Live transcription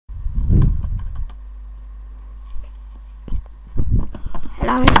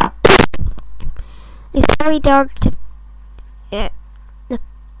It's very dark. Yeah.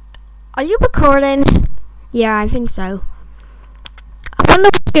 Are you recording? Yeah, I think so. I wonder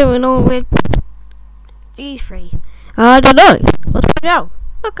what's going on with these three. I don't know. Let's find out.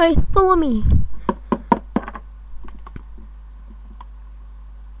 Okay, follow me.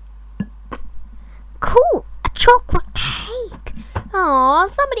 Cool, a chocolate cake. Aw,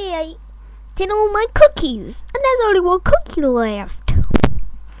 somebody ate all my cookies, and there's only one cookie left.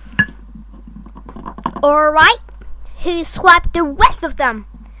 Alright, who swapped the rest of them?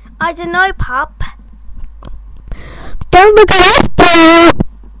 I don't know, Pop. Don't look at us,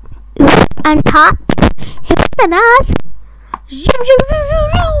 and Pop. It's an us.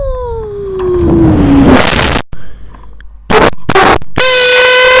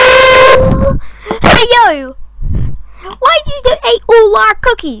 Hey yo! Why did you eat all our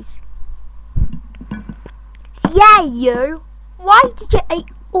cookies? Yeah, you. Why did you eat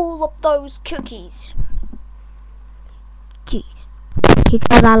all of those cookies? Jeez.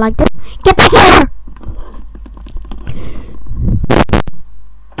 Because I like them. Get back here!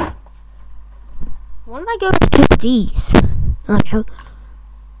 Why don't I go to these? Oh no.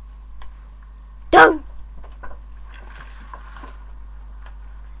 Don't!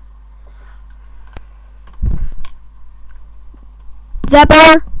 Is that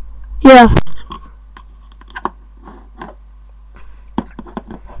better? Yeah.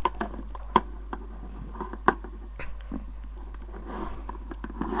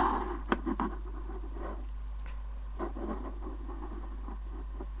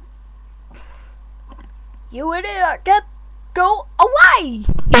 You idiot! Go away!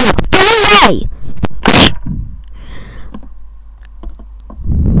 Go away!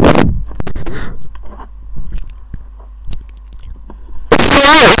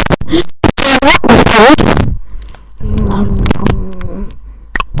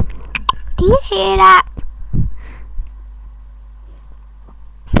 Do you hear that?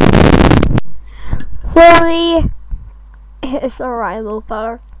 Sorry. It's alright, little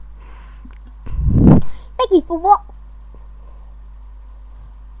fella. Thank you for what?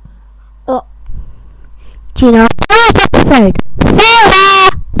 Oh. Do you know this episode? Sarah!